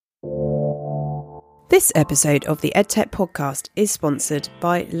This episode of the EdTech podcast is sponsored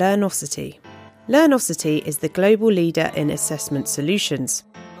by Learnosity. Learnosity is the global leader in assessment solutions.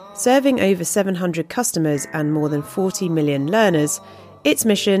 Serving over 700 customers and more than 40 million learners, its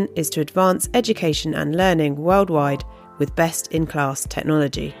mission is to advance education and learning worldwide with best-in-class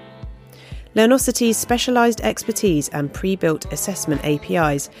technology. Learnosity's specialised expertise and pre-built assessment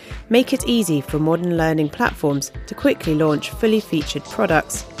APIs make it easy for modern learning platforms to quickly launch fully featured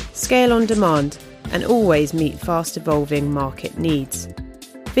products, scale on demand, and always meet fast-evolving market needs.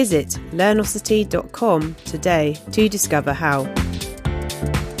 Visit learnosity.com today to discover how.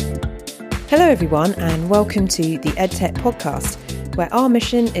 Hello everyone, and welcome to the EdTech podcast, where our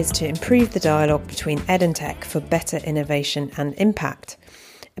mission is to improve the dialogue between ed and tech for better innovation and impact.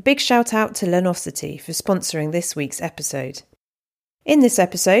 A big shout out to Learnosity for sponsoring this week's episode. In this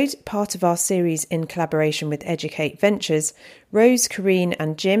episode, part of our series in collaboration with Educate Ventures, Rose, Karine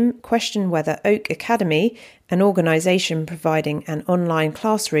and Jim question whether Oak Academy, an organisation providing an online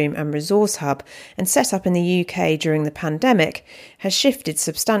classroom and resource hub and set up in the UK during the pandemic, has shifted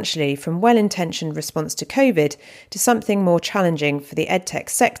substantially from well-intentioned response to COVID to something more challenging for the edtech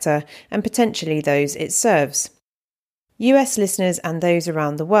sector and potentially those it serves. US listeners and those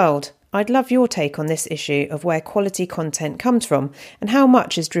around the world, I'd love your take on this issue of where quality content comes from and how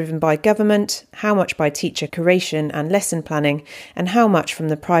much is driven by government, how much by teacher curation and lesson planning, and how much from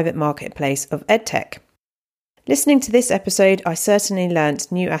the private marketplace of edtech. Listening to this episode, I certainly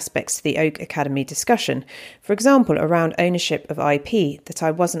learnt new aspects to the Oak Academy discussion, for example around ownership of IP that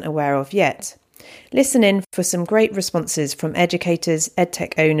I wasn't aware of yet. Listen in for some great responses from educators,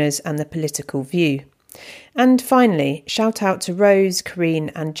 edtech owners and the political view. And finally, shout out to Rose,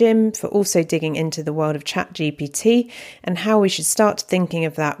 Karine and Jim for also digging into the world of ChatGPT and how we should start thinking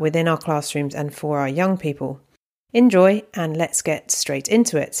of that within our classrooms and for our young people. Enjoy, and let's get straight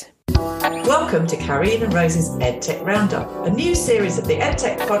into it. Welcome to Karine and Rose's EdTech Roundup, a new series of the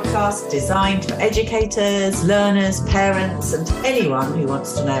EdTech podcast designed for educators, learners, parents and anyone who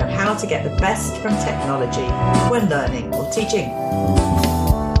wants to know how to get the best from technology when learning or teaching.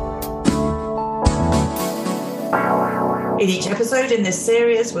 In each episode in this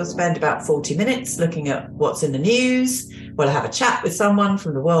series, we'll spend about 40 minutes looking at what's in the news. We'll have a chat with someone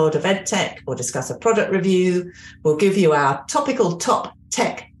from the world of EdTech or discuss a product review. We'll give you our topical top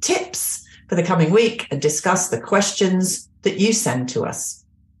tech tips for the coming week and discuss the questions that you send to us.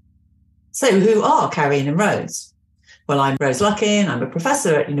 So who are Karine and Rose? Well, I'm Rose Luckin. I'm a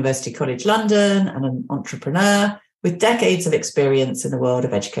professor at University College London and an entrepreneur with decades of experience in the world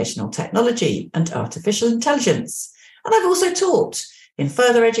of educational technology and artificial intelligence. And I've also taught in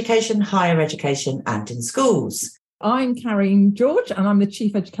further education, higher education, and in schools. I'm Karine George, and I'm the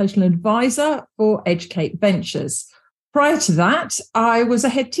Chief Educational Advisor for Educate Ventures. Prior to that, I was a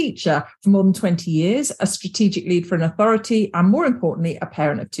head teacher for more than 20 years, a strategic lead for an authority, and more importantly, a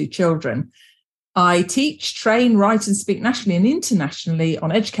parent of 2 children. I teach, train, write, and speak nationally and internationally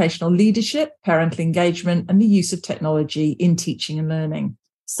on educational leadership, parental engagement, and the use of technology in teaching and learning.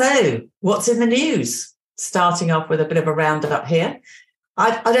 So, what's in the news? Starting off with a bit of a roundup here.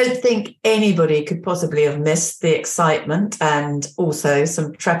 I don't think anybody could possibly have missed the excitement and also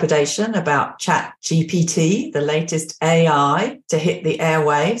some trepidation about ChatGPT, the latest AI to hit the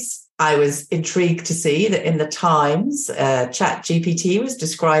airwaves. I was intrigued to see that in the Times, ChatGPT was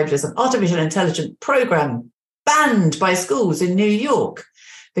described as an artificial intelligence program banned by schools in New York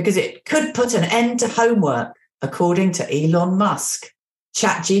because it could put an end to homework, according to Elon Musk.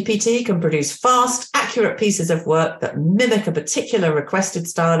 ChatGPT can produce fast, accurate pieces of work that mimic a particular requested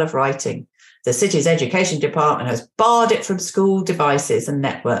style of writing. The city's education department has barred it from school devices and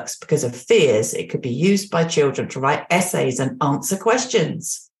networks because of fears it could be used by children to write essays and answer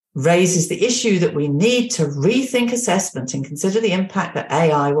questions. Raises the issue that we need to rethink assessment and consider the impact that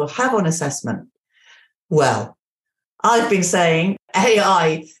AI will have on assessment. Well, I've been saying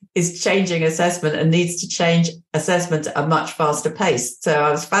AI is changing assessment and needs to change assessment at a much faster pace. So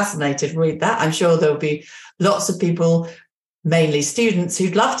I was fascinated to read that. I'm sure there'll be lots of people, mainly students,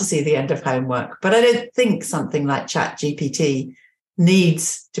 who'd love to see the end of homework. But I don't think something like ChatGPT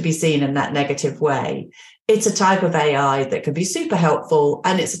needs to be seen in that negative way. It's a type of AI that can be super helpful,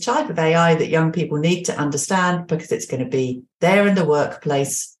 and it's a type of AI that young people need to understand because it's going to be there in the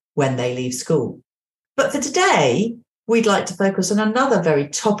workplace when they leave school. But for today, we'd like to focus on another very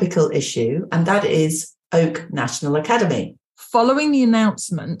topical issue, and that is Oak National Academy. Following the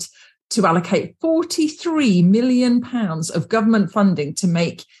announcement to allocate £43 million of government funding to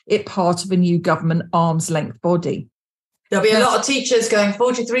make it part of a new government arm's-length body. There'll be a lot of teachers going,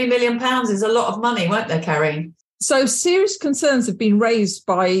 £43 million is a lot of money, won't there, Karine? So serious concerns have been raised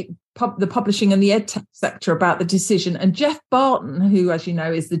by the publishing and the edtech sector about the decision. And Jeff Barton, who, as you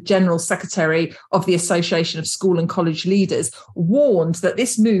know, is the General Secretary of the Association of School and College Leaders, warned that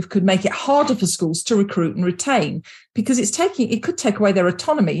this move could make it harder for schools to recruit and retain because it could take away their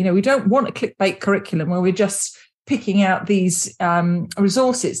autonomy. You know, we don't want a clickbait curriculum where we're just picking out these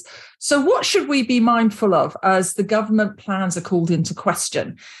resources. So what should we be mindful of as the government plans are called into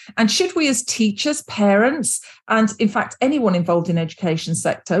question? And should we as teachers, parents, and in fact, anyone involved in education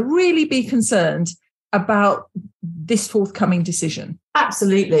sector really be concerned about this forthcoming decision?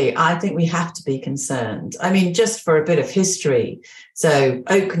 Absolutely. I think we have to be concerned. I mean, just for a bit of history. So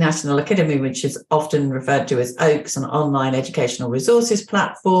Oak National Academy, which is often referred to as Oak's, an online educational resources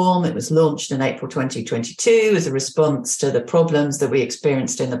platform. It was launched in April 2022 as a response to the problems that we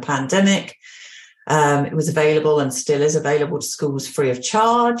experienced in the pandemic. It was available and still is available to schools free of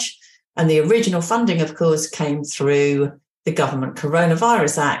charge. And the original funding, of course, came through the Government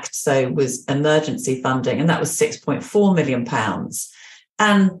Coronavirus Act, so was emergency funding, and that was £6.4 million.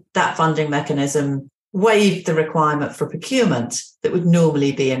 And that funding mechanism waived the requirement for procurement that would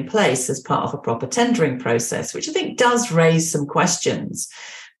normally be in place as part of a proper tendering process, which I think does raise some questions.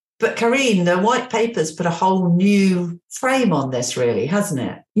 But Karine, the white paper's put a whole new frame on this, really, hasn't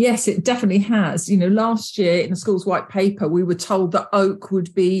it? Yes, it definitely has. You know, last year in the school's white paper, we were told that Oak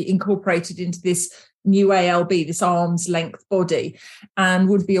would be incorporated into this new ALB, this arm's length body, and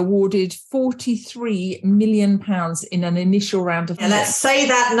would be awarded £43 million in an initial round of funding. Let's say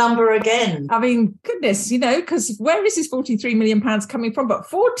that number again. I mean, goodness, you know, because where is this £43 million coming from?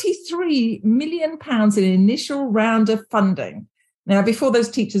 But £43 million in an initial round of funding. Now, before those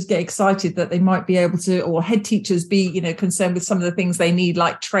teachers get excited that they might be able to, or head teachers be, you know, concerned with some of the things they need,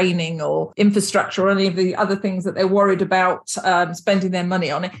 like training or infrastructure or any of the other things that they're worried about spending their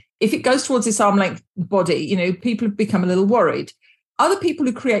money on, if it goes towards this arm length body, you know, people have become a little worried. Other people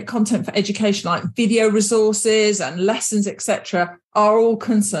who create content for education, like video resources and lessons, etc., are all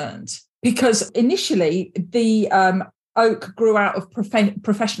concerned because initially the Oak grew out of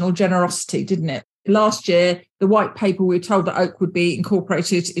professional generosity, didn't it? Last year, the white paper, we were told that Oak would be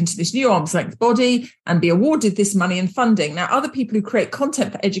incorporated into this new arm's length body and be awarded this money and funding. Now, other people who create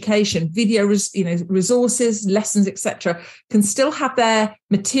content for education, video, resources, lessons, etc., can still have their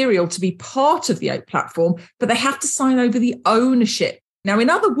material to be part of the Oak platform, but they have to sign over the ownership. Now,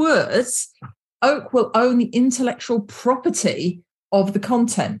 in other words, Oak will own the intellectual property of the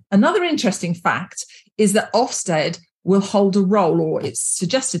content. Another interesting fact is that Ofsted will hold a role, or it's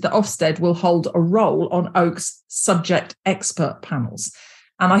suggested that Ofsted will hold a role on Oak's subject expert panels.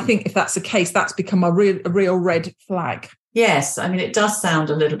 And I think if that's the case, that's become a real red flag. Yes, I mean, it does sound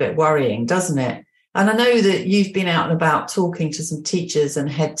a little bit worrying, doesn't it? And I know that you've been out and about talking to some teachers and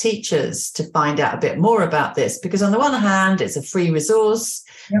head teachers to find out a bit more about this, because on the one hand, it's a free resource.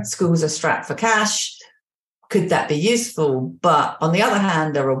 Yep. Schools are strapped for cash. Could that be useful? But on the other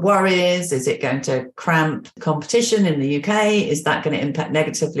hand, there are worries. Is it going to cramp competition in the UK? Is that going to impact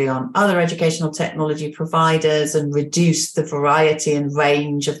negatively on other educational technology providers and reduce the variety and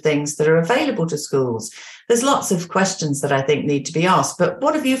range of things that are available to schools? There's lots of questions that I think need to be asked. But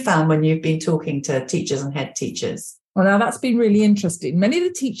what have you found when you've been talking to teachers and head teachers? Well, now that's been really interesting. Many of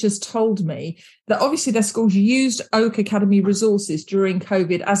the teachers told me that obviously their schools used Oak Academy resources during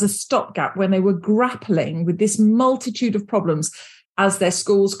COVID as a stopgap when they were grappling with this multitude of problems as their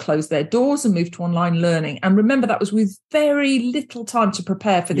schools closed their doors and moved to online learning. And remember, that was with very little time to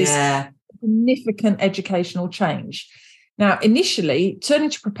prepare for this significant educational change. Now, initially, turning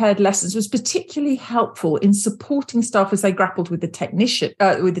to prepared lessons was particularly helpful in supporting staff as they grappled with the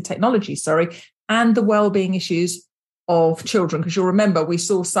technology, and the well-being issues of children, because you'll remember we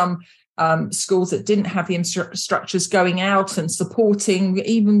saw some schools that didn't have the instructors going out and supporting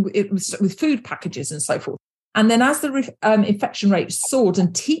even with food packages and so forth. And then as the infection rate soared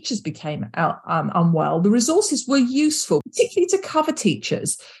and teachers became unwell, the resources were useful, particularly to cover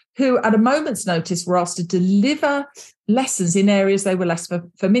teachers who at a moment's notice were asked to deliver lessons in areas they were less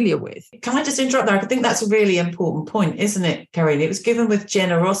familiar with. Can I just interrupt there? I think that's a really important point, isn't it, Karine? It was given with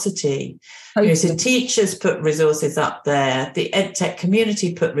generosity. Totally. So teachers put resources up there. The EdTech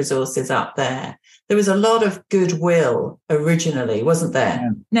community put resources up there. There was a lot of goodwill originally, wasn't there? Yeah.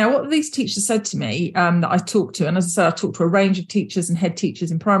 Now, what these teachers said to me that I talked to, and as I said, I talked to a range of teachers and head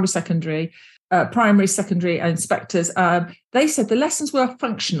teachers in primary, secondary, and inspectors, they said the lessons were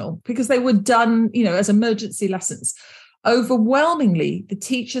functional because they were done, as emergency lessons. Overwhelmingly, the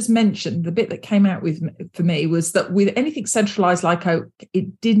teachers mentioned, the bit that came out for me was that with anything centralised like Oak,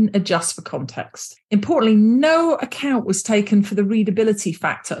 it didn't adjust for context. Importantly, no account was taken for the readability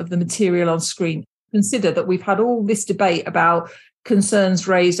factor of the material on screen. consider that we've had all this debate about concerns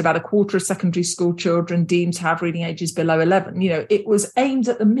raised about a quarter of secondary school children deemed to have reading ages below 11. It was aimed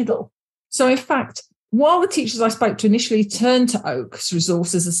at the middle. So in fact, while the teachers I spoke to initially turned to Oak's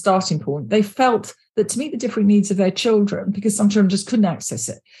resource as a starting point, they felt that to meet the differing needs of their children, because some children just couldn't access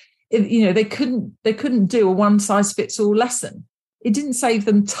it, they couldn't do a one-size-fits-all lesson. It didn't save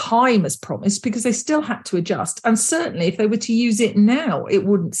them time as promised because they still had to adjust. And certainly if they were to use it now, it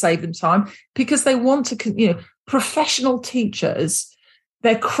wouldn't save them time because they want to, professional teachers,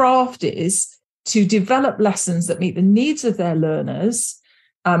 their craft is to develop lessons that meet the needs of their learners,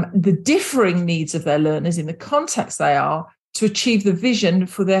 the differing needs of their learners in the context they are, to achieve the vision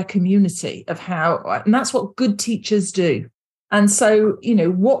for their community of how, and that's what good teachers do. And so,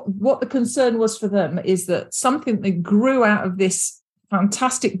 what the concern was for them is that something that grew out of this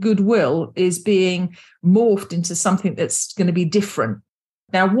fantastic goodwill is being morphed into something that's going to be different.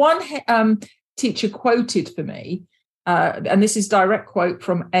 Now, one teacher quoted for me, and this is direct quote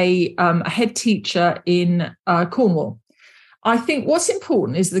from a head teacher in Cornwall. I think what's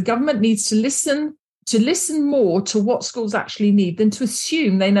important is the government needs to listen more to what schools actually need than to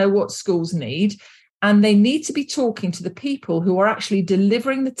assume they know what schools need. And they need to be talking to the people who are actually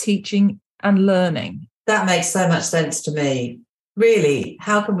delivering the teaching and learning. That makes so much sense to me. Really,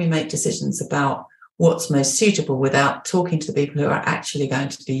 how can we make decisions about what's most suitable without talking to the people who are actually going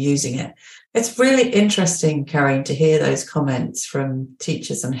to be using it? It's really interesting, Karine, to hear those comments from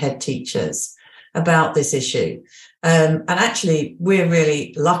teachers and head teachers about this issue. And actually, we're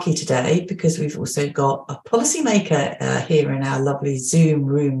really lucky today because we've also got a policymaker here in our lovely Zoom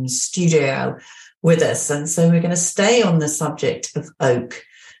room studio with us. And so we're going to stay on the subject of Oak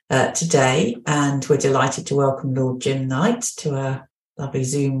today. And we're delighted to welcome Lord Jim Knight to our lovely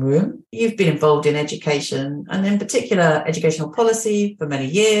Zoom room. You've been involved in education and in particular educational policy for many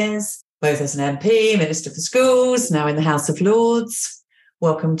years, both as an MP, Minister for Schools, now in the House of Lords.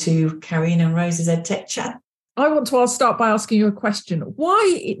 Welcome to Karine and Rose's EdTech Chat. I want to start by asking you a question.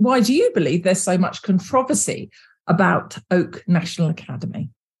 Why do you believe there's so much controversy about Oak National Academy?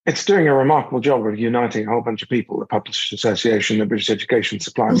 It's doing a remarkable job of uniting a whole bunch of people, the Publishers Association, the British Education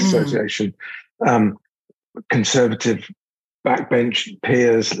Suppliers Association, conservative backbench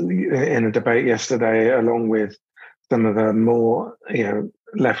peers in a debate yesterday, along with some of the more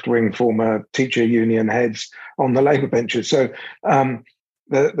left-wing former teacher union heads on the Labour benches. So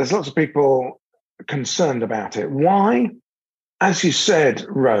there's lots of people concerned about it. Why? As you said,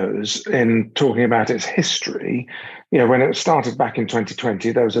 Rose, in talking about its history, when it started back in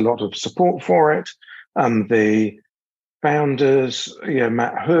 2020, there was a lot of support for it. The founders,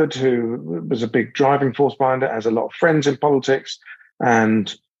 Matt Hood, who was a big driving force behind it, has a lot of friends in politics,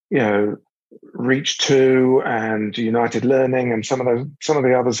 and Reach 2 and United Learning and some of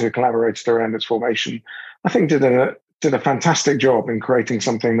the others who collaborated around its formation, I think did a fantastic job in creating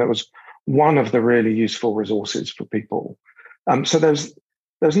something that was one of the really useful resources for people. So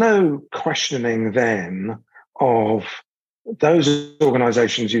there's no questioning then of those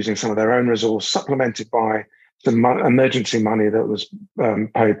organisations using some of their own resource, supplemented by some emergency money that was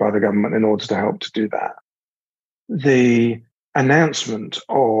paid by the government in order to help to do that. The announcement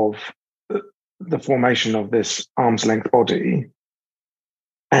of the formation of this arm's length body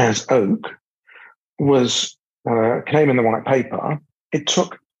as Oak was came in the white paper. It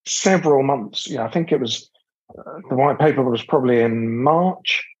took several months. I think it was the white paper was probably in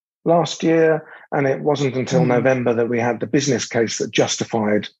March last year, and it wasn't until November that we had the business case that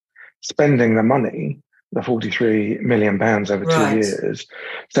justified spending the money, the £43 million over 2 years.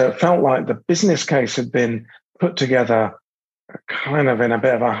 So it felt like the business case had been put together kind of in a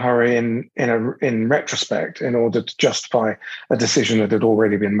bit of a hurry in retrospect in order to justify a decision that had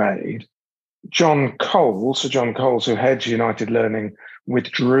already been made. Sir John Coles, who heads United Learning,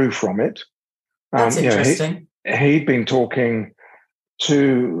 withdrew from it. That's interesting. He'd been talking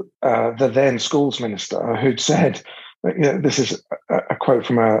to the then schools minister, who'd said, this is a quote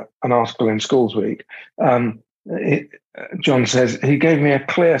from an article in Schools Week. John says, he gave me a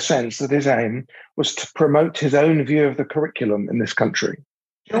clear sense that his aim was to promote his own view of the curriculum in this country.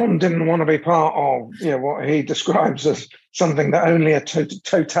 John didn't want to be part of what he describes as something that only a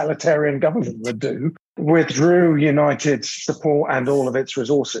totalitarian government would do, withdrew United's support and all of its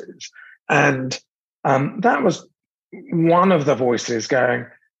resources. And that was one of the voices going,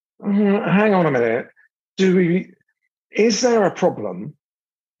 hang on a minute, is there a problem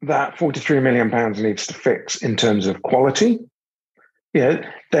that £43 million needs to fix in terms of quality?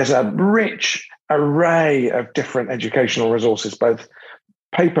 There's a rich array of different educational resources, both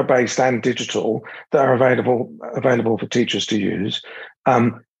paper-based and digital, that are available for teachers to use.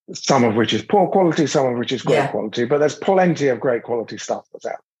 some of which is poor quality, some of which is great quality, but there's plenty of great quality stuff that's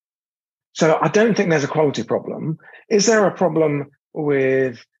out. So I don't think there's a quality problem. Is there a problem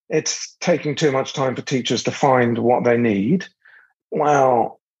with it's taking too much time for teachers to find what they need?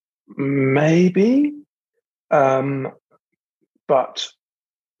 Well, maybe. But,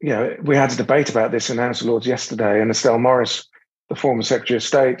 we had a debate about this in the House of Lords yesterday, and Estelle Morris, the former Secretary of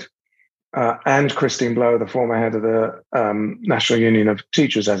State, and Christine Blow, the former head of the National Union of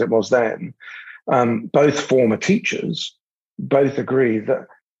Teachers, as it was then, both former teachers, both agree that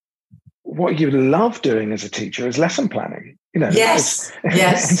what you love doing as a teacher is lesson planning. Yes.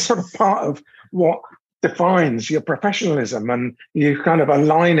 It's sort of part of what defines your professionalism, and you kind of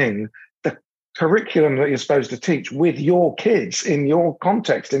aligning the curriculum that you're supposed to teach with your kids in your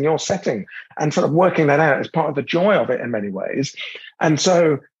context, in your setting, and sort of working that out as part of the joy of it in many ways. And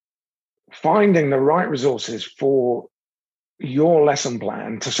so finding the right resources for your lesson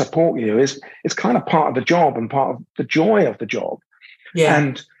plan to support you is kind of part of the job and part of the joy of the job. Yeah.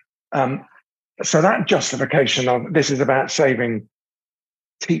 And so that justification of this is about saving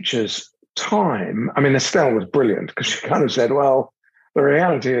teachers time. I mean, Estelle was brilliant because she kind of said, well, the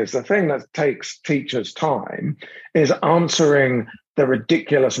reality is the thing that takes teachers time is answering the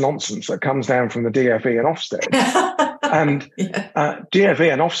ridiculous nonsense that comes down from the DFE and Ofsted. And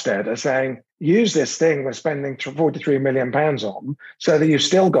DFE and Ofsted are saying, use this thing we're spending £43 million on so that you've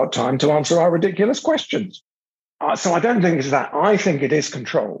still got time to answer our ridiculous questions. So I don't think it's that. I think it is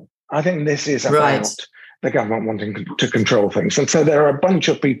control. I think this is about the government wanting to control things. And so there are a bunch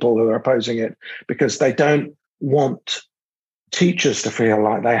of people who are opposing it because they don't want teachers to feel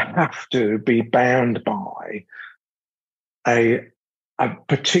like they have to be bound by a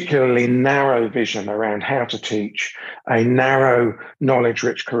particularly narrow vision around how to teach, a narrow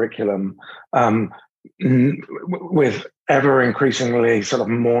knowledge-rich curriculum with ever increasingly sort of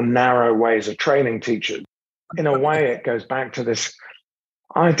more narrow ways of training teachers. In a way, it goes back to this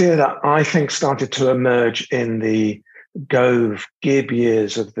idea that I think started to emerge in the Gove-Gibb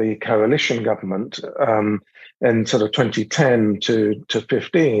years of the coalition government in sort of 2010 to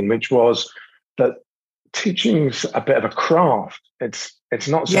 15, which was that teaching's a bit of a craft. It's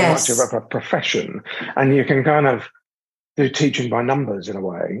not so much of a profession, and you can kind of do teaching by numbers in a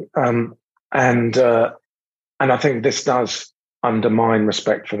way. And I think this does undermine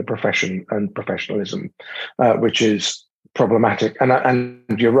respect for the profession and professionalism, which is problematic. And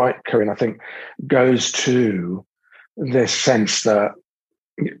you're right, Corinne, I think goes to this sense that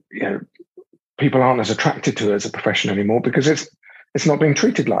people aren't as attracted to it as a profession anymore because it's not being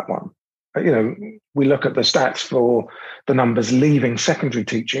treated like one. We look at the stats for the numbers leaving secondary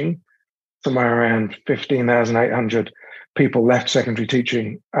teaching. Somewhere around 15,800 people left secondary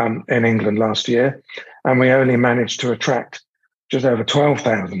teaching in England last year, and we only managed to attract just over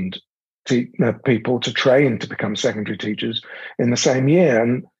 12,000 people to train to become secondary teachers in the same year.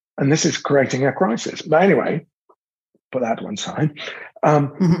 And this is creating a crisis. But anyway, put that to one side.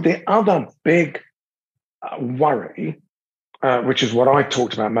 The other big worry, which is what I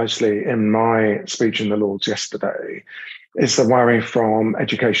talked about mostly in my speech in the Lords yesterday, is the worry from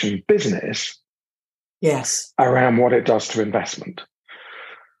education business around what it does to investment.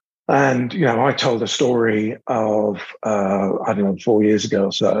 And, I told a story of, 4 years ago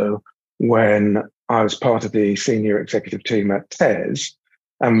or so, when I was part of the senior executive team at TES,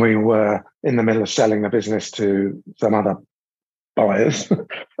 and we were in the middle of selling the business to some other buyers.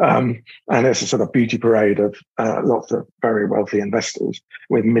 And it's a sort of beauty parade of lots of very wealthy investors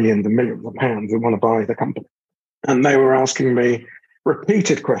with millions and millions of pounds who want to buy the company. And they were asking me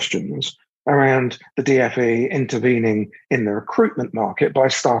repeated questions around the DFE intervening in the recruitment market by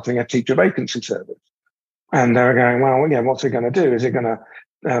starting a teacher vacancy service. And they were going, well, what's it going to do? Is it going to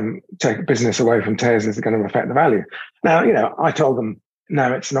take business away from TES? Is it going to affect the value? Now, I told them,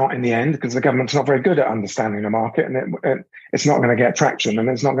 no, it's not in the end, because the government's not very good at understanding the market, and it's not going to get traction, and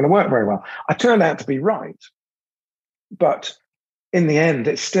it's not going to work very well. I turned out to be right. But in the end,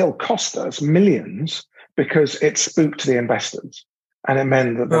 it still cost us millions because it spooked the investors. And it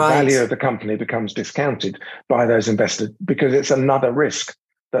meant that the value of the company becomes discounted by those investors because it's another risk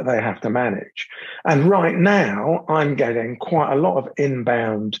that they have to manage. And right now, I'm getting quite a lot of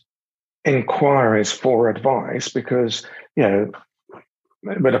inbound inquiries for advice because,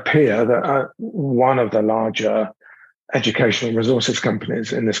 it would appear that one of the larger educational resources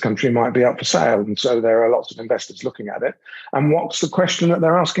companies in this country might be up for sale. And so there are lots of investors looking at it. And what's the question that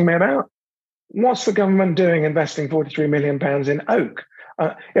they're asking me about? What's the government doing investing £43 million in Oak?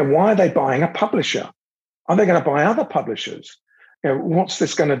 Why are they buying a publisher? Are they going to buy other publishers? What's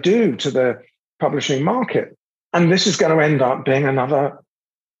this going to do to the publishing market? And this is going to end up being another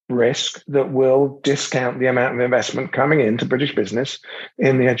risk that will discount the amount of investment coming into British business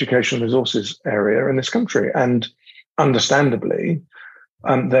in the educational resources area in this country. And understandably,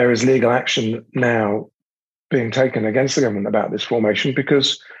 there is legal action now being taken against the government about this formation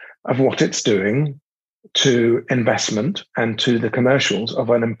because of what it's doing to investment and to the commercials of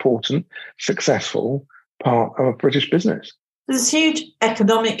an important, successful part of British business. There's huge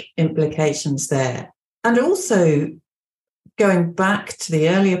economic implications there. And also, going back to the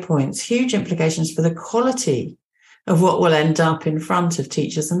earlier points, huge implications for the quality of what will end up in front of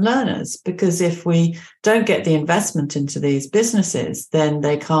teachers and learners. Because if we don't get the investment into these businesses, then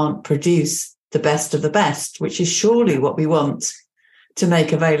they can't produce the best of the best, which is surely what we want to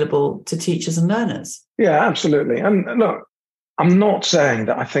make available to teachers and learners. Yeah, absolutely. And look, I'm not saying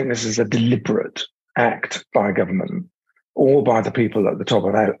that I think this is a deliberate act by government or by the people at the top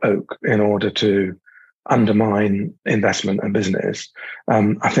of Oak in order to undermine investment and business.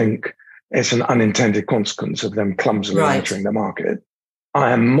 I think it's an unintended consequence of them clumsily entering the market.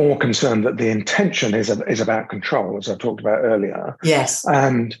 I am more concerned that the intention is about control, as I talked about earlier. Yes.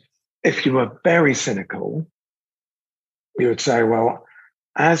 And if you were very cynical, you would say, well,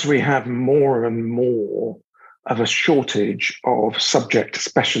 as we have more and more of a shortage of subject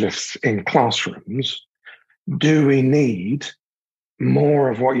specialists in classrooms, do we need more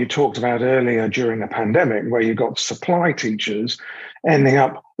of what you talked about earlier during the pandemic, where you got supply teachers ending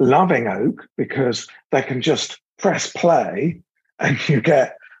up loving Oak because they can just press play and you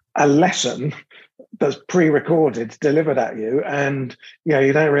get a lesson that's pre-recorded, delivered at you, and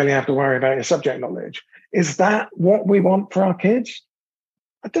you don't really have to worry about your subject knowledge. Is that what we want for our kids?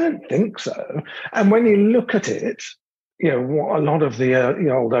 I don't think so. And when you look at it, what a lot of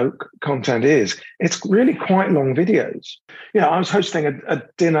the old Oak content is, it's really quite long videos. I was hosting a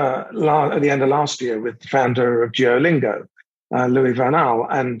dinner at the end of last year with the founder of Duolingo, Louis Van Gaal,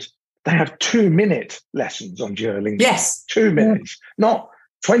 and they have 2-minute lessons on Duolingo. Yes. 2 minutes, not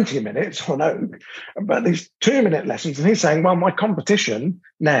 20 minutes on Oak, but these 2-minute lessons. And he's saying, well, my competition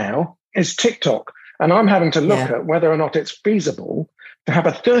now is TikTok. And I'm having to look at whether or not it's feasible to have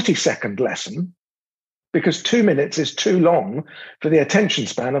a 30-second lesson, because 2 minutes is too long for the attention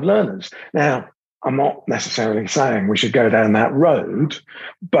span of learners. Now, I'm not necessarily saying we should go down that road,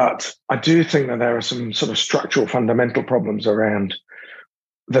 but I do think that there are some sort of structural fundamental problems around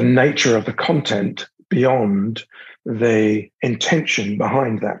the nature of the content beyond the intention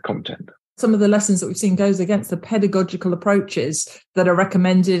behind that content. Some of the lessons that we've seen goes against the pedagogical approaches that are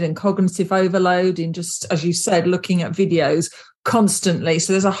recommended in cognitive overload, in just, as you said, looking at videos constantly.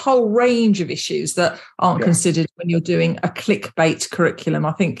 So there's a whole range of issues that aren't considered when you're doing a clickbait curriculum.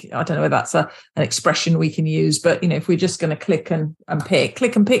 I don't know whether that's an expression we can use, but if we're just going to click and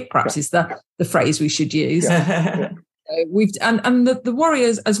pick perhaps is the phrase we should use. We've and the worry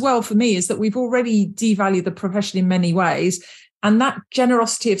as well for me is that we've already devalued the profession in many ways. And that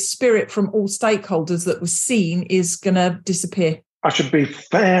generosity of spirit from all stakeholders that was seen is going to disappear. I should be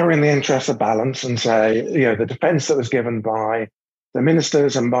fair in the interest of balance and say, the defence that was given by the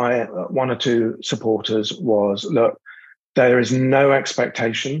ministers and by one or two supporters was, look, there is no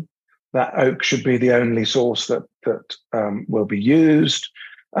expectation that Oak should be the only source that will be used.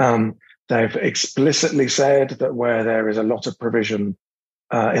 They've explicitly said that where there is a lot of provision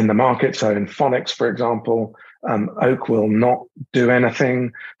in the market, so in phonics, for example, Oak will not do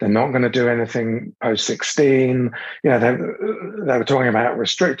anything. They're not going to do anything post 16. They were talking about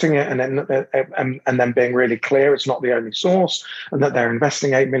restricting it and then being really clear it's not the only source, and that they're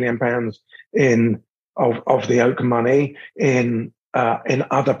investing £8 million in of the Oak money in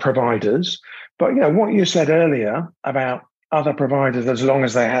other providers. But what you said earlier about other providers, as long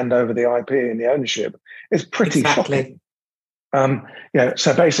as they hand over the IP and the ownership, is pretty shocking.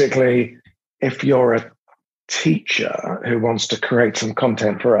 So basically, if you're a teacher who wants to create some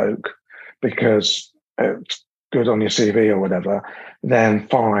content for Oak because it's good on your CV or whatever, then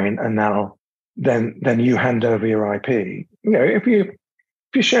fine. And now then you hand over your IP. If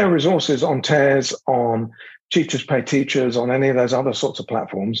you share resources on Tears, on Teachers Pay Teachers, on any of those other sorts of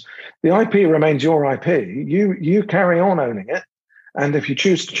platforms, the IP remains your IP. You carry on owning it. And if you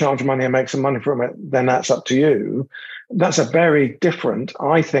choose to charge money and make some money from it, then that's up to you. That's a very different,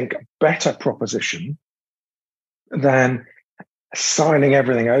 I think, better proposition than signing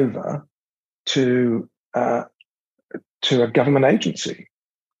everything over to a government agency.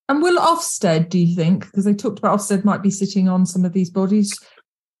 And will Ofsted, do you think, because they talked about Ofsted might be sitting on some of these bodies,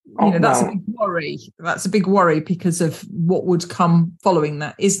 that's a big worry. That's a big worry because of what would come following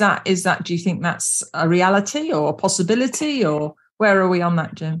that. Is that, do you think that's a reality or a possibility, or where are we on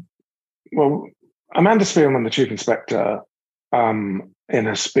that, Jim? Well, Amanda Spielman, the Chief Inspector, in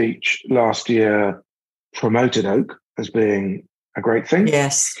a speech last year, promoted Oak as being a great thing.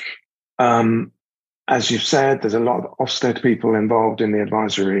 Yes. As you've said, there's a lot of Ofsted people involved in the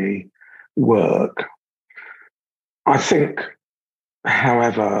advisory work. I think,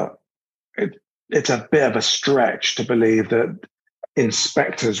 however, it's a bit of a stretch to believe that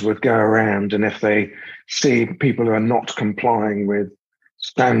inspectors would go around, and if they see people who are not complying with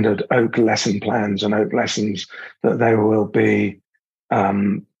standard Oak lesson plans and Oak lessons, that they will be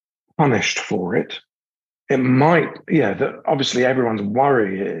punished for it. It might, that obviously everyone's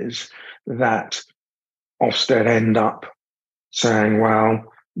worry is that Ofsted end up saying, well,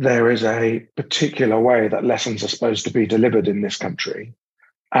 there is a particular way that lessons are supposed to be delivered in this country,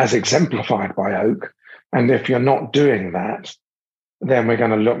 as exemplified by Oak. And if you're not doing that, then we're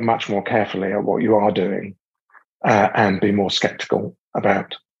going to look much more carefully at what you are doing and be more skeptical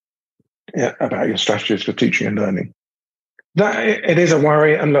about your strategies for teaching and learning. That it is a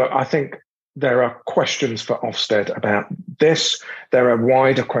worry. And look, I think there are questions for Ofsted about this. There are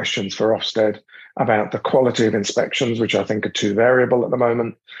wider questions for Ofsted about the quality of inspections, which I think are too variable at the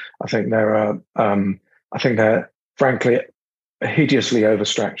moment. I think they're frankly hideously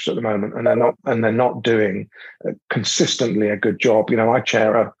overstretched at the moment, and they're not doing consistently a good job. I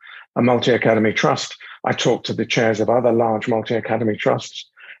chair a multi-academy trust. I talk to the chairs of other large multi-academy trusts,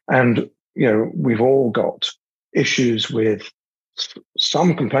 and we've all got issues with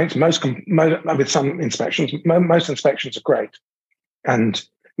some complaints. With some inspections, most inspections are great, and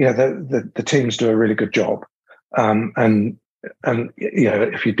the teams do a really good job. And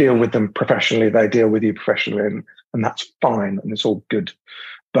if you deal with them professionally, they deal with you professionally, and that's fine, and it's all good.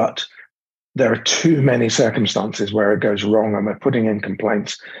 But there are too many circumstances where it goes wrong, and we're putting in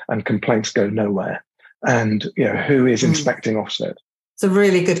complaints, and complaints go nowhere. And who is inspecting Ofsted? It's a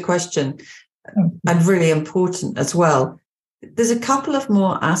really good question, and really important as well. There's a couple of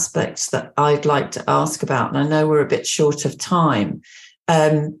more aspects that I'd like to ask about, and I know we're a bit short of time.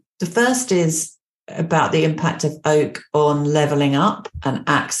 The first is about the impact of Oak on levelling up and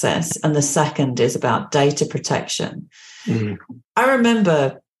access, and the second is about data protection. I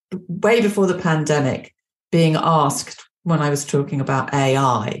remember way before the pandemic being asked, when I was talking about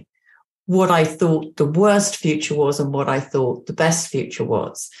AI, what I thought the worst future was and what I thought the best future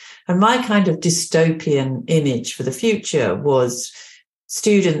was. And my kind of dystopian image for the future was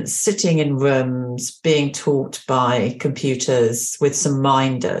students sitting in rooms being taught by computers with some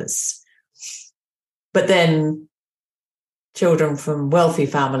minders. But then children from wealthy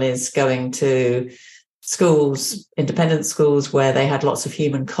families going to schools, independent schools, where they had lots of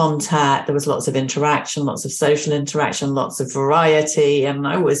human contact. There was lots of interaction, lots of social interaction, lots of variety. And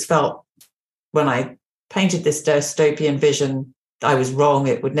I always felt when I painted this dystopian vision, I was wrong.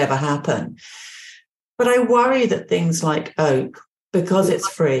 It would never happen. But I worry that things like Oak, because it's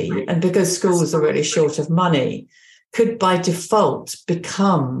free and because schools are really short of money, could by default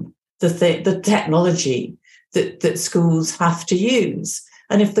become the technology that schools have to use.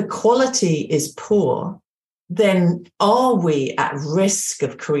 And if the quality is poor, then are we at risk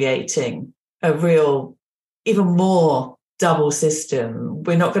of creating a real, even more double system?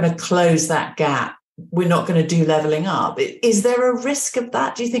 We're not going to close that gap. We're not going to do levelling up. Is there a risk of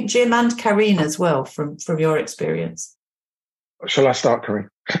that, do you think, Jim, and Karine as well, from your experience? Shall I start, Karine?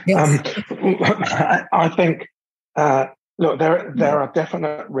 Yes. I think, look, there are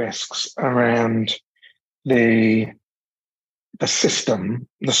definite risks around the system,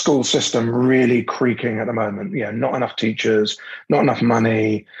 the school system really creaking at the moment. Not enough teachers, not enough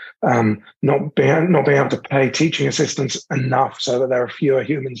money, not being able to pay teaching assistants enough so that there are fewer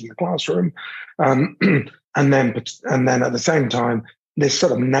humans in the classroom. And then at the same time, this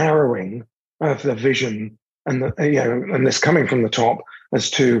sort of narrowing of the vision and and this coming from the top as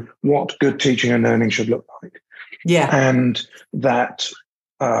to what good teaching and learning should look like. Yeah. And that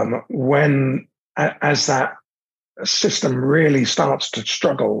as that system really starts to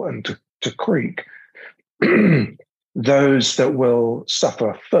struggle and to creak, those that will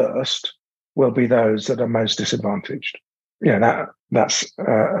suffer first will be those that are most disadvantaged. That's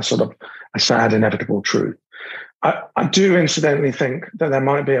a sort of a sad, inevitable truth. I do incidentally think that there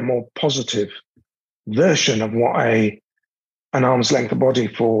might be a more positive version of what an arm's length body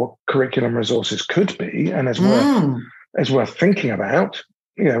for curriculum resources could be, and is worth thinking about.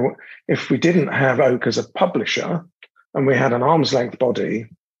 If we didn't have Oak as a publisher and we had an arm's length body,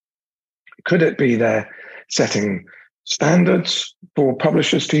 could it be there setting standards for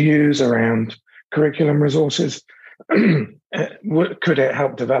publishers to use around curriculum resources? Could it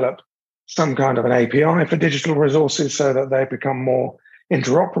help develop some kind of an API for digital resources so that they become more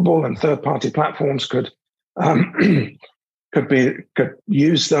interoperable and third-party platforms could could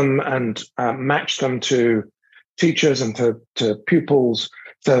use them and match them to teachers and to pupils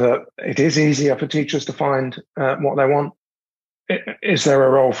so that it is easier for teachers to find what they want. Is there a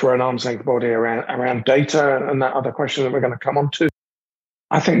role for an arm's length body around data and that other question that we're going to come on to?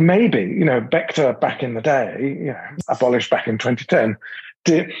 I think maybe, Bechter back in the day, abolished back in 2010,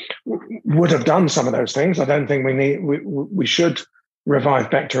 would have done some of those things. I don't think we should revive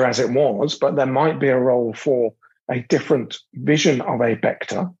Bechter as it was, but there might be a role for a different vision of a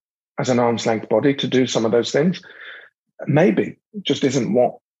Bechter as an arm's length body to do some of those things. Maybe it just isn't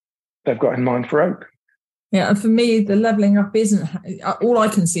what they've got in mind for Oak. Yeah, and for me, the levelling up isn't. All I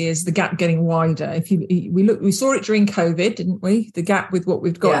can see is the gap getting wider. We saw it during COVID, didn't we? The gap with what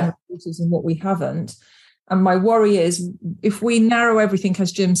we've got in the courses and what we haven't. And my worry is if we narrow everything,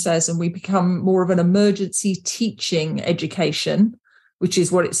 as Jim says, and we become more of an emergency teaching education, which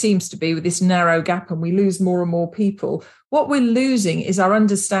is what it seems to be with this narrow gap, and we lose more and more people, what we're losing is our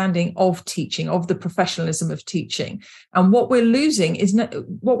understanding of teaching, of the professionalism of teaching. And what we're losing is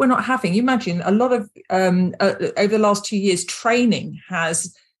what we're not having. You imagine a lot of, over the last 2 years, training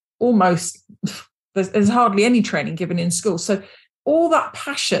has almost, there's hardly any training given in school. So all that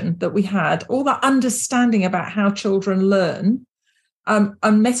passion that we had, all that understanding about how children learn, and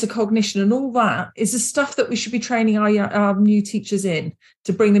metacognition and all that is the stuff that we should be training our new teachers in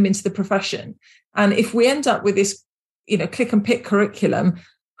to bring them into the profession. And if we end up with this, click and pick curriculum,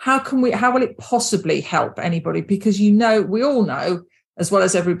 how will it possibly help anybody? Because we all know, as well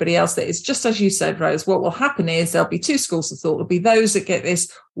as everybody else, that it's just as you said, Rose, what will happen is there'll be two schools of thought. There'll be those that get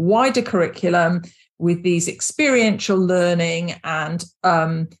this wider curriculum with these experiential learning and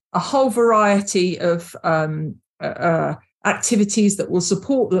a whole variety of activities that will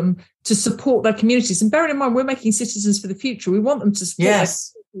support them to support their communities. And bearing in mind, we're making citizens for the future. We want them to support their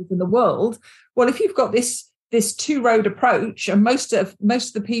communities in the world. Well, if you've got this two-road approach and most of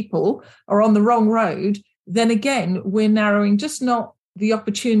the people are on the wrong road, then again, we're narrowing just not the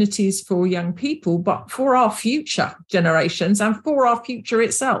opportunities for young people, but for our future generations and for our future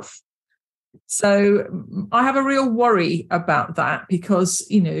itself. So I have a real worry about that because,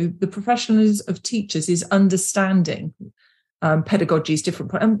 the professionalism of teachers is understanding pedagogy is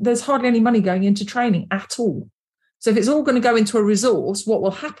different. And there's hardly any money going into training at all. So if it's all going to go into a resource, what will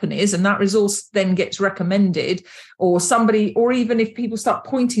happen is, and that resource then gets recommended, or somebody, or even if people start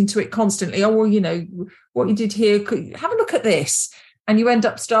pointing to it constantly, what you did here, have a look at this. And you end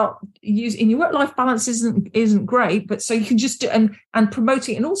up start using your work-life balance isn't great, but so you can just do and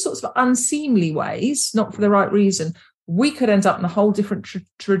promoting it in all sorts of unseemly ways, not for the right reason. We could end up in a whole different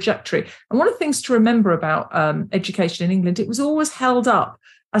trajectory. And one of the things to remember about education in England, it was always held up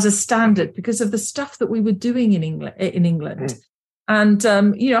as a standard because of the stuff that we were doing in England. And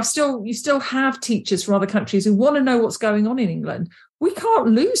you still have teachers from other countries who want to know what's going on in England. We can't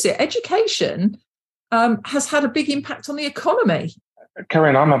lose it. Education has had a big impact on the economy.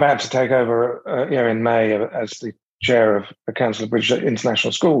 Corinne, I'm about to take over in May as the chair of the Council of British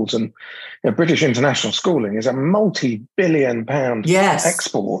International Schools, and British international schooling is a multi-billion-pound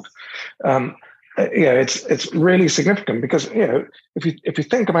export. It's really significant because if you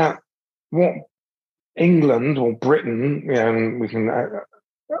think about what England or Britain, and we can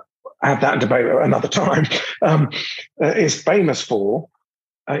have that debate another time, is famous for,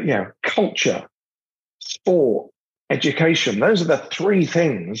 culture, sport, education. Those are the three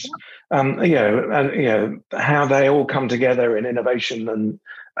things, and how they all come together in innovation,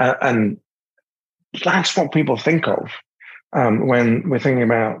 and that's what people think of when we're thinking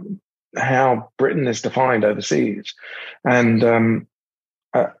about how Britain is defined overseas. And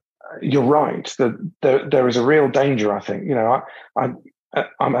you're right that there is a real danger. I think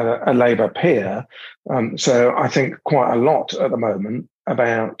I'm a Labour peer, so I think quite a lot at the moment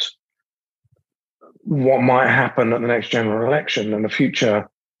about what might happen at the next general election and the future,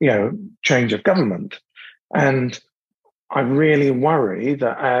 change of government. And I really worry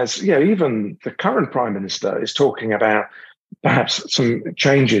that as, even the current Prime Minister is talking about perhaps some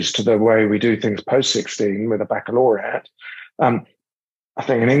changes to the way we do things post-16 with a baccalaureate, I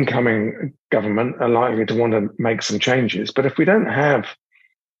think an incoming government are likely to want to make some changes. But if we don't have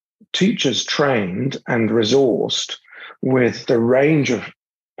teachers trained and resourced with the range of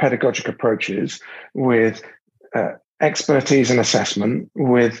pedagogic approaches, with expertise in assessment,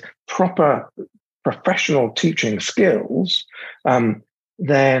 with proper professional teaching skills,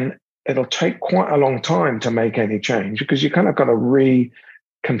 then it'll take quite a long time to make any change because you kind of got to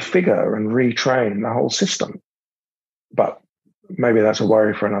reconfigure and retrain the whole system. But maybe that's a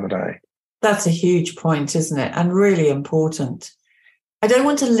worry for another day. That's a huge point, isn't it? And really important. I don't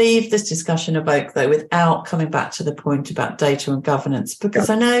want to leave this discussion of Oak, though, without coming back to the point about data and governance, because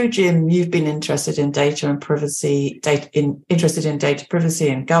I know, Jim, you've been interested in data and privacy, interested in data privacy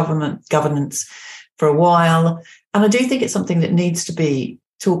and governance for a while. And I do think it's something that needs to be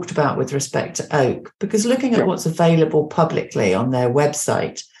talked about with respect to Oak, because looking at what's available publicly on their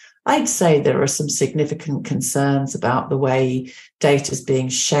website, I'd say there are some significant concerns about the way data is being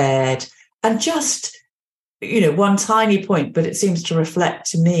shared, and just, one tiny point, but it seems to reflect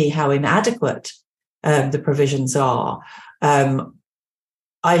to me how inadequate the provisions are.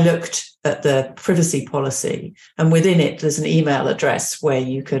 I looked at the privacy policy, and within it, there's an email address where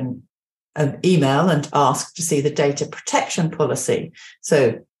you can email and ask to see the data protection policy.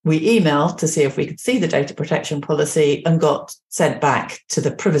 So we emailed to see if we could see the data protection policy and got sent back to the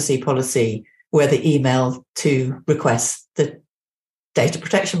privacy policy where the email to request the data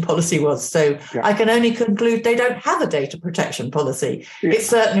protection policy was. So I can only conclude they don't have a data protection policy. It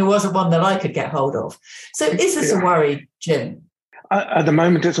certainly wasn't one that I could get hold of. So is this a worry, Jim? At the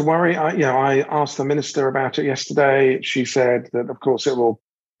moment, it's a worry. I asked the minister about it yesterday. She said that, of course, it will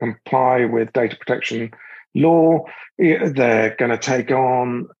comply with data protection law. They're going to take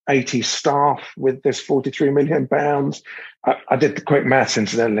on 80 staff with this £43 million. I did the quick maths,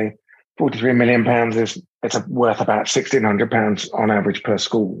 incidentally. £43 million it's worth about £1,600 on average per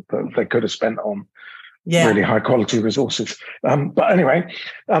school that they could have spent on really high quality resources. But anyway,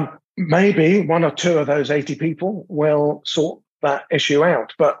 maybe one or two of those 80 people will sort that issue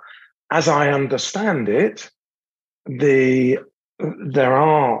out. But as I understand it, there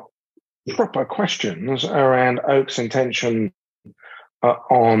are proper questions around Oak's intention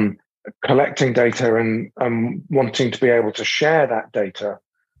on collecting data and wanting to be able to share that data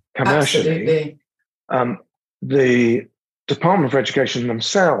commercially. The Department for Education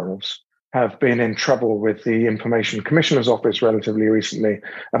themselves have been in trouble with the Information Commissioner's Office relatively recently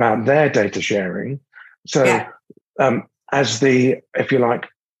about their data sharing. So as the, if you like,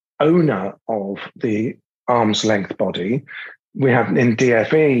 owner of the arm's length body, we have in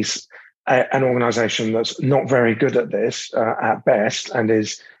DFE an organisation that's not very good at this at best and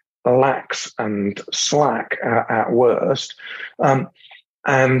is lax and slack at worst.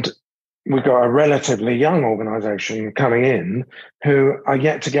 And we've got a relatively young organisation coming in who are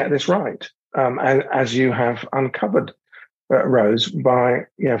yet to get this right, as you have uncovered, Rose, by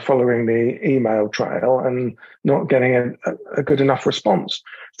following the email trail and not getting a good enough response.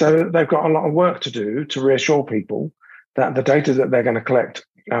 So they've got a lot of work to do to reassure people that the data that they're going to collect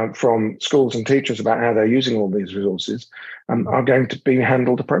from schools and teachers about how they're using all these resources are going to be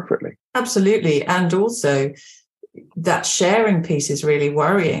handled appropriately. Absolutely. And also, that sharing piece is really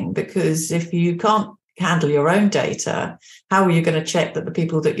worrying, because if you can't handle your own data, how are you going to check that the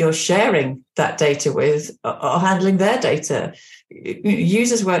people that you're sharing that data with are handling their data?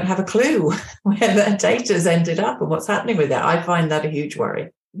 Users won't have a clue where their data has ended up and what's happening with it. I find that a huge worry.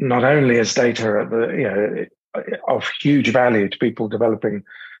 Not only is data of huge value to people developing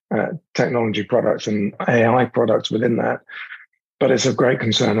technology products and AI products within that, but it's of great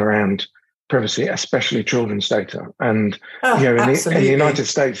concern around privacy, especially children's data. And in the United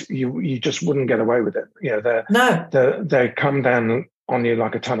States, you just wouldn't get away with it. They come down on you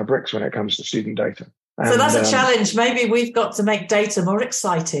like a ton of bricks when it comes to student data. So that's a challenge. Maybe we've got to make data more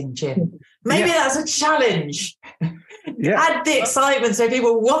exciting, Jim. Maybe that's a challenge. Add the excitement so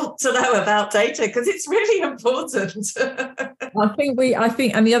people want to know about data, because it's really important. I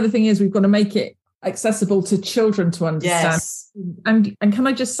think, and the other thing is we've got to make it accessible to children to understand. Yes. And can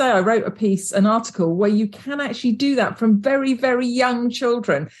I just say, I wrote an article where you can actually do that from very, very young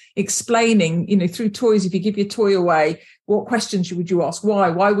children, explaining, through toys, if you give your toy away, what questions would you ask?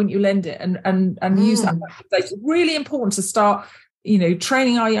 Why wouldn't you lend it? And use that. It's really important to start,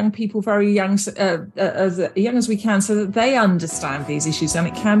 training our young people very young, as young as we can, so that they understand these issues. And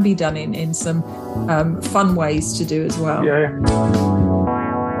it can be done in some fun ways to do as well.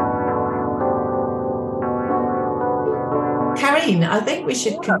 Karine, I think we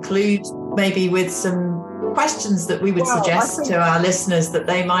should conclude maybe with some questions that we would suggest to our listeners that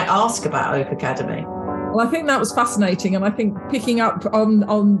they might ask about Oak Academy. Well, I think that was fascinating. And I think picking up on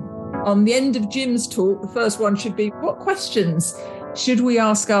the end of Jim's talk, the first one should be, what questions should we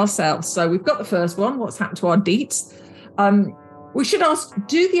ask ourselves? So we've got the first one, what's happened to our DEETs? We should ask,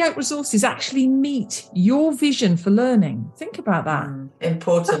 do the Oak resources actually meet your vision for learning? Think about that.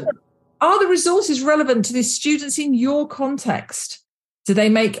 Important. Are the resources relevant to the students in your context? Do they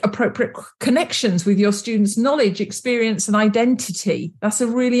make appropriate connections with your students' knowledge, experience, and identity? That's a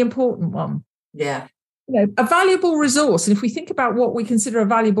really important one. Yeah. A valuable resource, and if we think about what we consider a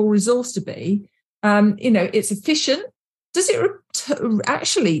valuable resource to be, it's efficient. Does it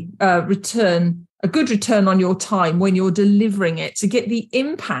return a good return on your time when you're delivering it to get the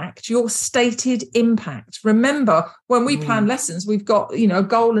impact, your stated impact. Remember, when we plan lessons, we've got, a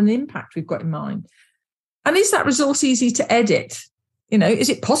goal and impact we've got in mind. And is that resource easy to edit? Is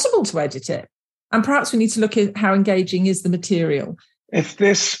it possible to edit it? And perhaps we need to look at how engaging is the material. If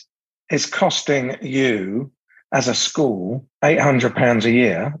this is costing you as a school £800 a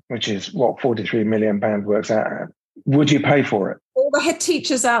year, which is what £43 million works out at, would you pay for it? All the head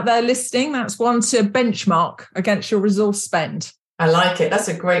teachers out there listening, that's one to benchmark against your resource spend. I like it. That's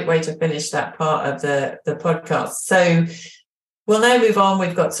a great way to finish that part of the podcast. So we'll now move on.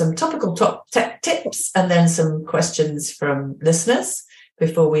 We've got some topical top tech tips and then some questions from listeners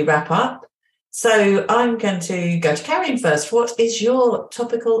before we wrap up. So I'm going to go to Karine first. What is your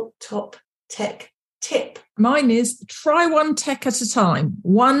topical top tech tip? Mine is try one tech at a time,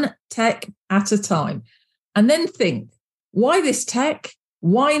 one tech at a time. And then think, why this tech?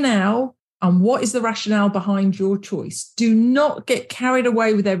 Why now? And what is the rationale behind your choice? Do not get carried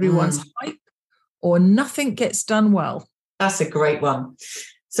away with everyone's hype, or nothing gets done well. That's a great one.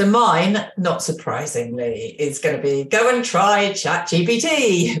 So mine, not surprisingly, is going to be go and try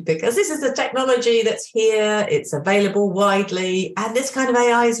ChatGPT, because this is a technology that's here, it's available widely, and this kind of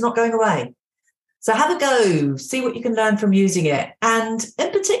AI is not going away. So have a go, see what you can learn from using it. And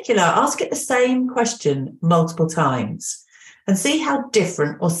in particular, ask it the same question multiple times and see how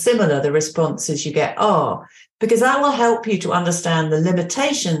different or similar the responses you get are, because that will help you to understand the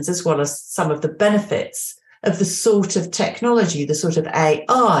limitations as well as some of the benefits of the sort of technology, the sort of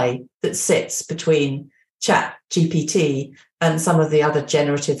AI that sits between ChatGPT and some of the other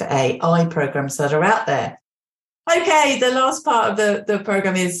generative AI programs that are out there. Okay, the last part of the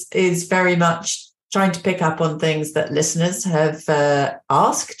program is very much trying to pick up on things that listeners have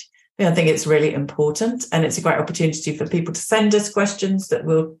asked. I think it's really important, and it's a great opportunity for people to send us questions that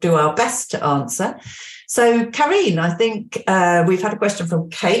we'll do our best to answer. So, Karine, I think we've had a question from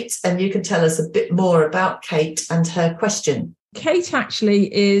Kate, and you can tell us a bit more about Kate and her question. Kate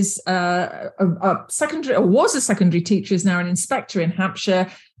actually is a secondary, or was a secondary teacher, is now an inspector in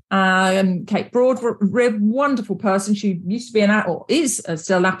Hampshire. Kate Broad, wonderful person. She used to be is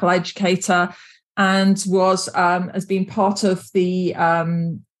still an Apple educator, and was has been part of the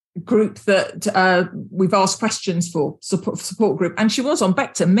group that we've asked questions for, support group. And she was on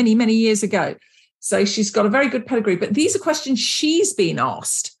Bector many, many years ago. So she's got a very good pedigree. But these are questions she's been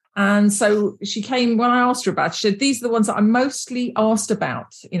asked. And so she came, when I asked her about it, she said, these are the ones that I'm mostly asked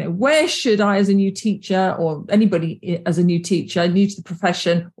about. Where should I, as a new teacher, or anybody as a new teacher, new to the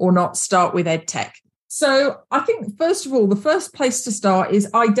profession or not, start with EdTech? So I think, first of all, the first place to start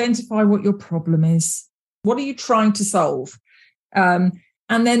is identify what your problem is. What are you trying to solve?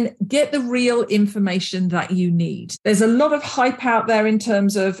 And then get the real information that you need. There's a lot of hype out there in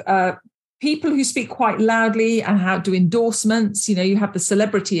terms of people who speak quite loudly and how to do endorsements. You have the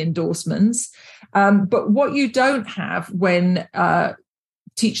celebrity endorsements. But what you don't have when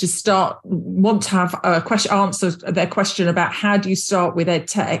teachers want to have a question, answer their question about how do you start with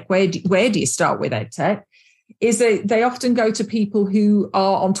EdTech, where do you start with EdTech, is they often go to people who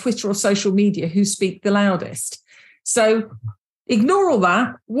are on Twitter or social media who speak the loudest. So ignore all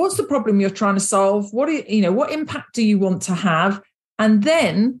that. What's the problem you're trying to solve? What impact do you want to have? And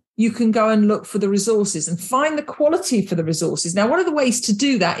then you can go and look for the resources and find the quality for the resources. Now, one of the ways to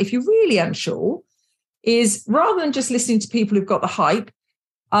do that, if you're really unsure, is rather than just listening to people who've got the hype,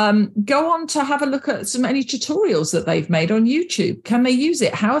 go on to have a look at any tutorials that they've made on YouTube. Can they use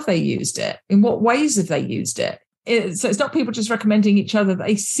it? How have they used it? In what ways have they used it? So it's not people just recommending each other.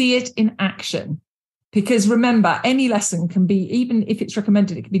 They see it in action. Because remember, any lesson can be, even if it's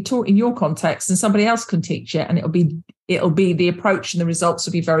recommended, it can be taught in your context and somebody else can teach it, and it'll be the approach and the results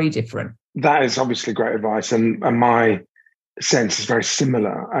will be very different. That is obviously great advice. And my sense is very similar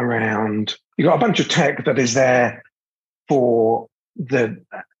around, you've got a bunch of tech that is there for the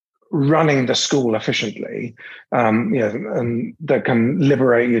running the school efficiently, and that can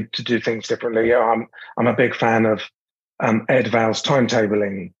liberate you to do things differently. I'm a big fan of EdVal's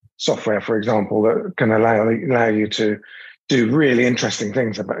timetabling software, for example, that can allow you to do really interesting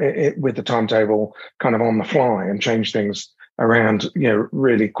things about it with the timetable kind of on the fly and change things around,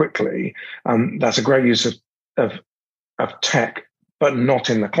 really quickly. That's a great use of tech, but not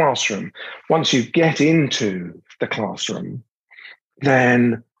in the classroom. Once you get into the classroom,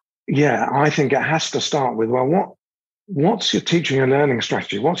 then I think it has to start with, well, what's your teaching and learning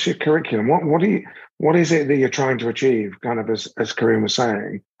strategy? What's your curriculum? What is it that you're trying to achieve, kind of as Karine was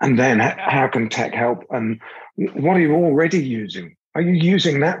saying? And then how can tech help? And what are you already using? Are you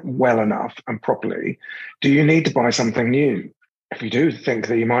using that well enough and properly? Do you need to buy something new? if you do think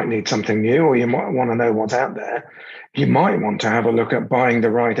that you might need something new or you might want to know what's out there, you might want to have a look at buying the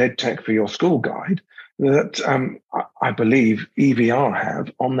right EdTech for your school guide that I believe EVR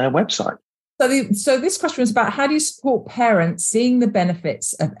have on their website. So this question was about how do you support parents seeing the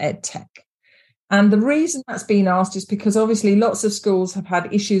benefits of EdTech? And the reason that's been asked is because obviously lots of schools have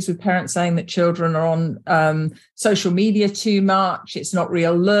had issues with parents saying that children are on social media too much. It's not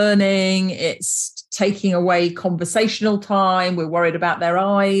real learning. It's taking away conversational time. We're worried about their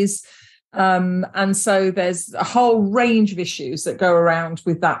eyes. And so there's a whole range of issues that go around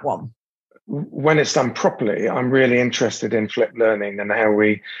with that one. When it's done properly, I'm really interested in flipped learning and how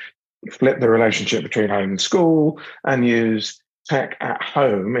we flip the relationship between home and school and use tech at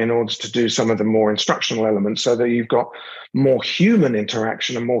home in order to do some of the more instructional elements so that you've got more human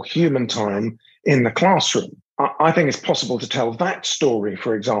interaction and more human time in the classroom. I think it's possible to tell that story,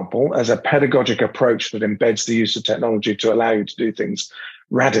 for example, as a pedagogic approach that embeds the use of technology to allow you to do things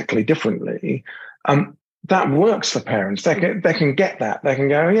radically differently. That works for parents. They can get that. They can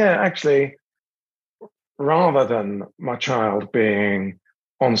go, yeah, actually, rather than my child being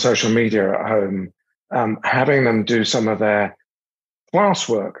on social media at home, having them do some of their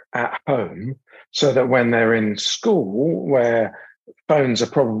classwork at home so that when they're in school, where phones are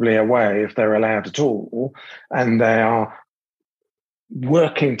probably away if they're allowed at all, and they are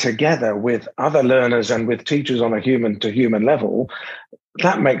working together with other learners and with teachers on a human-to-human level,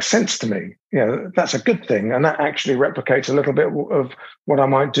 that makes sense to me. That's a good thing. And that actually replicates a little bit of what I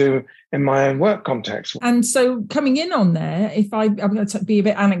might do in my own work context. And so coming in on there, I'm going to be a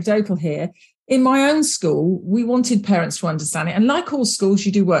bit anecdotal here. In my own school, we wanted parents to understand it. And like all schools,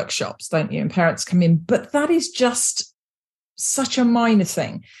 you do workshops, don't you? And parents come in. But that is just such a minor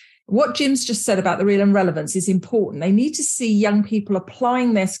thing. What Jim's just said about the real and relevance is important. They need to see young people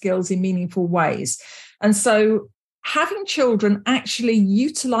applying their skills in meaningful ways. And so having children actually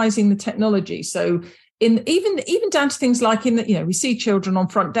utilizing the technology. So even down to things like we see children on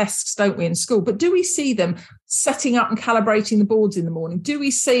front desks, don't we, in school, but do we see them setting up and calibrating the boards in the morning? Do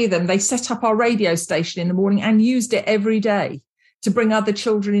we see them? They set up our radio station in the morning and used it every day to bring other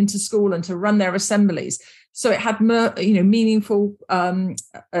children into school and to run their assemblies. So it had meaningful. There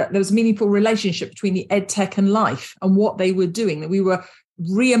was a meaningful relationship between the EdTech and life and what they were doing. That we were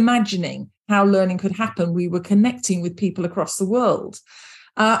reimagining how learning could happen. We were connecting with people across the world.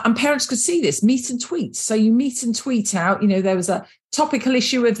 And parents could see this, meet and tweet. So you meet and tweet out, there was a topical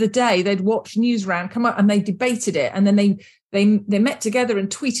issue of the day. They'd watch Newsround come up and they debated it. And then they met together and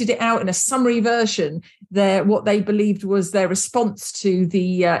tweeted it out in a summary version, what they believed was their response to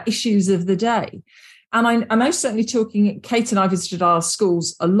the issues of the day. And I know certainly Kate and I visited our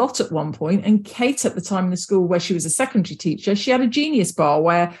schools a lot at one point. And Kate, at the time in the school where she was a secondary teacher, she had a Genius bar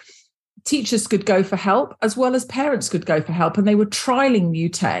where teachers could go for help as well as parents could go for help. And they were trialing new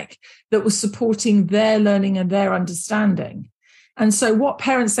tech that was supporting their learning and their understanding. And so what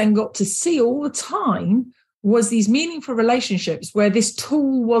parents then got to see all the time was these meaningful relationships where this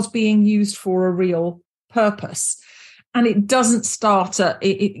tool was being used for a real purpose. And it doesn't start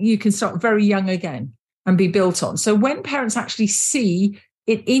you can start very young again and be built on. So when parents actually see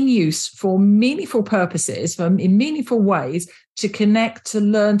it in use for meaningful purposes, in meaningful ways, to connect, to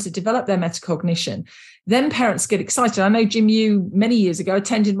learn, to develop their metacognition, then parents get excited. I know, Jim, you many years ago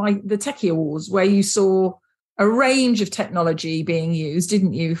attended the Techie Awards where you saw a range of technology being used,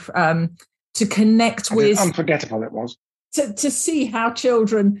 didn't you, to connect with... Unforgettable it was. To see how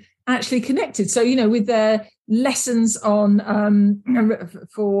children actually connected. So, with their lessons on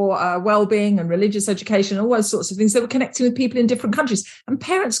for well-being and religious education, all those sorts of things, they were connecting with people in different countries, and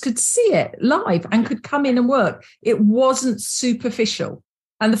parents could see it live and could come in and work. It wasn't superficial.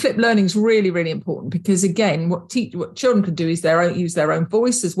 And the flipped learning is really, really important because, again, what children could do is use their own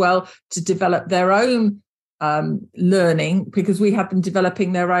voice as well to develop their own learning, because we have them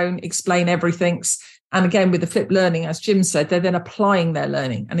developing their own explain everythings. And again, with the flipped learning, as Jim said, they're then applying their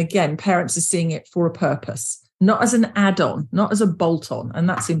learning. And again, parents are seeing it for a purpose, not as an add-on, not as a bolt-on. And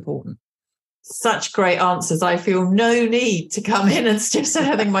that's important. Such great answers. I feel no need to come in and just say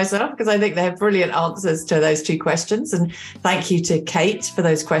anything myself, because I think they have brilliant answers to those two questions. And thank you to Kate for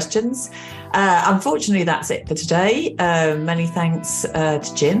those questions. Unfortunately, that's it for today. Many thanks to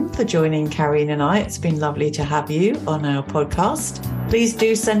Jim for joining Karine and I. It's been lovely to have you on our podcast. Please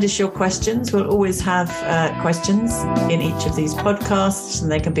do send us your questions. We'll always have questions in each of these podcasts,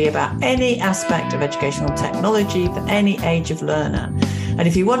 and they can be about any aspect of educational technology for any age of learner. And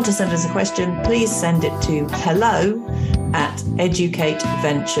if you want to send us a question, please send it to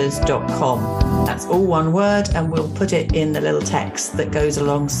hello@educateventures.com. That's all one word, and we'll put it in the little text that goes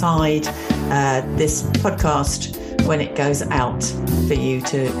alongside this podcast when it goes out for you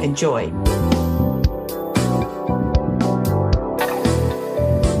to enjoy.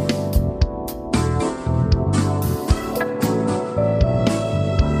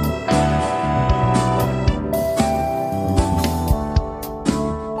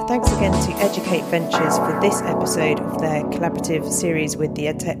 Thanks again to Educate Ventures for this episode of their collaborative series with the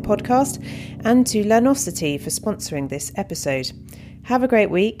EdTech podcast, and to Learnosity for sponsoring this episode. Have a great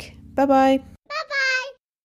week. Bye-bye.